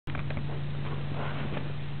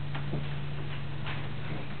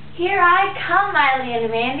Here I come, Miley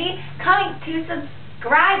and Mandy, coming to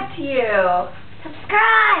subscribe to you.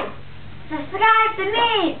 Subscribe! Subscribe to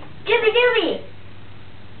me! Jubydoobe!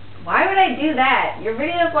 Why would I do that? Your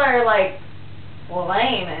videos are like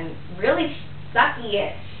lame and really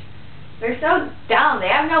sucky-ish. They're so dumb. They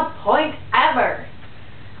have no point ever.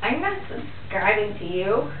 I'm not subscribing to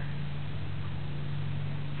you.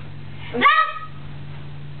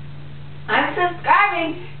 I'm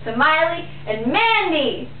subscribing to Miley and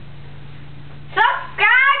Mandy.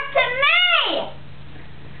 Subscribe to me!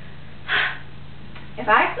 If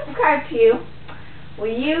I subscribe to you, will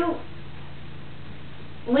you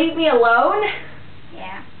leave me alone?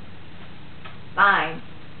 Yeah. Fine.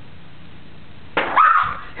 I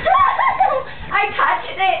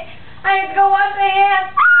touched it. I have to go wash my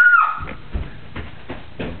hands.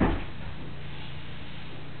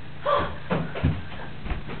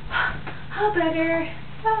 Oh, better.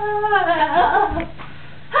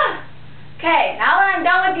 Okay, now that I'm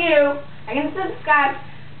done with you, I can subscribe to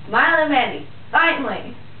Miley and Mandy.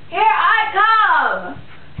 Finally. Here I come!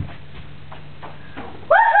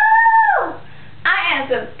 Woohoo! I am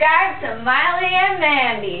subscribed to Miley and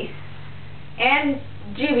Mandy. And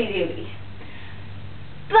Jubydoobe.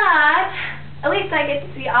 But at least I get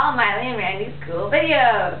to see all Miley and Mandy's cool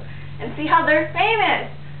videos. And see how they're famous.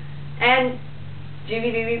 And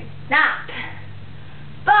Jubydoobe's not.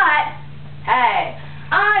 But, hey,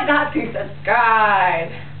 I got to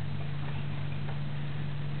subscribe.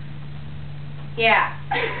 Yeah.